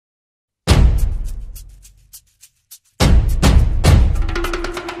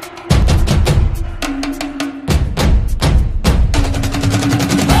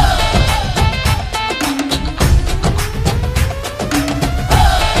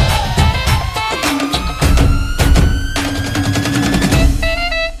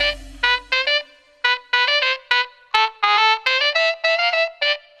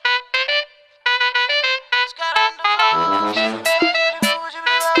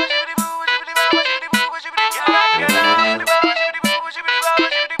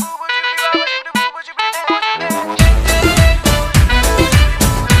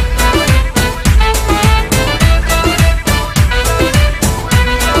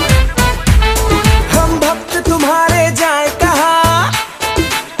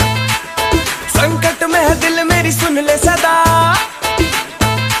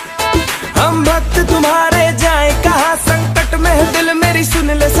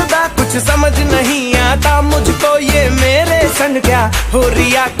कुछ समझ नहीं आता मुझको ये मेरे संग क्या हो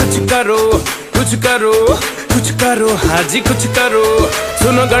रिया। कुछ करो कुछ करो कुछ करो, हाँ जी कुछ करो।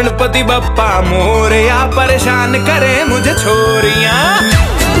 सुनो गणपति बप्पा मोरया, परेशान करे मुझे छोरियां।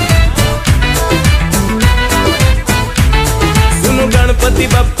 सुनो गणपति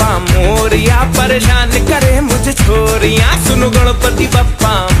बप्पा मोरया, परेशान करे मुझे छोरियां। सुनो गणपति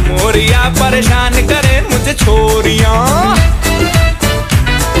बप्पा मोरया, परेशान करे मुझे छोरियां।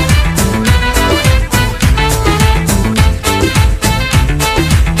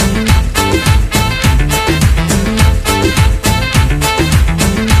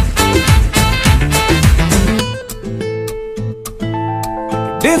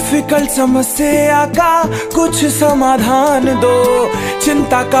 डिफिकल्ट समस्या का कुछ समाधान दो,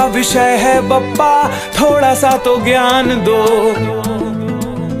 चिंता का विषय है बप्पा थोड़ा सा तो ज्ञान दो।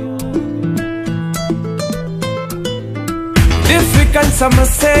 डिफिकल्ट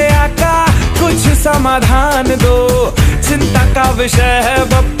समस्या का कुछ समाधान दो, चिंता का विषय है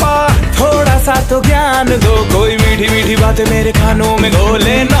बप्पा थोड़ा सा तो ज्ञान दो। कोई मीठी मीठी बातें मेरे कानों में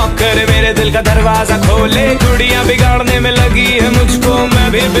घोले, नौकर मेरे दिल का दरवाजा खोले। गुड़ियां बिगाड़ने में लगी है मुझको, मैं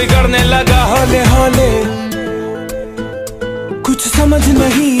भी बिगड़ने लगा हौले हौले। कुछ समझ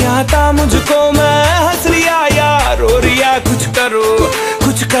नहीं आता मुझको, मैं हंस रिया यार रो रिया। कुछ करो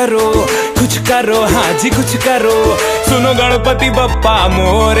कुछ करो कुछ करो, हाँ जी कुछ करो। सुनो गणपति बप्पा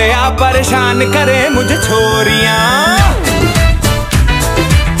मोरया, परेशान करे मुझे छोरियां।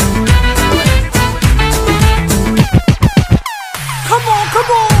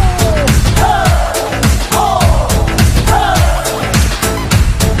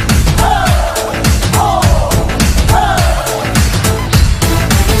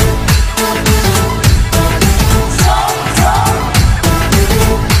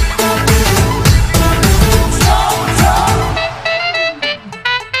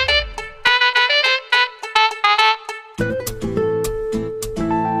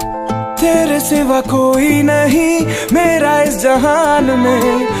 तेरे सिवा कोई नहीं मेरा इस जहान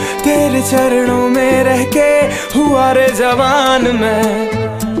में, तेरे चरणों में रह के हुआ रे जवान मैं।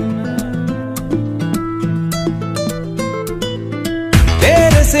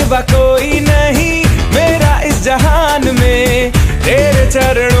 तेरे सिवा कोई नहीं मेरा इस जहान में, तेरे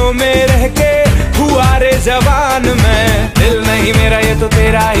चरणों में रह के हुआ रे जवान मैं। दिल नहीं मेरा ये तो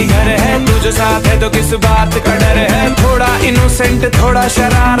तेरा ही घर है, तू जो साथ है तो किस बात का डर है। थोड़ा इनोसेंट थोड़ा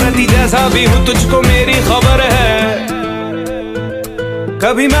शरारती जैसा भी हूँ, तुझको मेरी खबर है।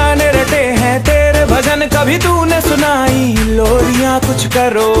 कभी मैंने रटे हैं तेरे भजन, कभी तूने सुनाई लोरियां। कुछ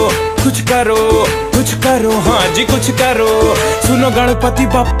करो कुछ करो कुछ करो, हाँ जी कुछ करो। सुनो गणपति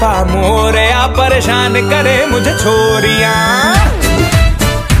बप्पा मोरया, परेशान करे मुझे छोरियां।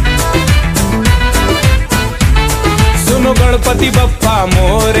 सुनो गणपति बप्पा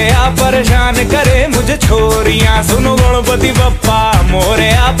मोरया, परेशान करे मुझे छोरियां। सुनो गणपति बप्पा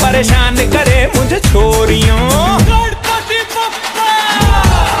मोरया, परेशान करे मुझे छोरियां।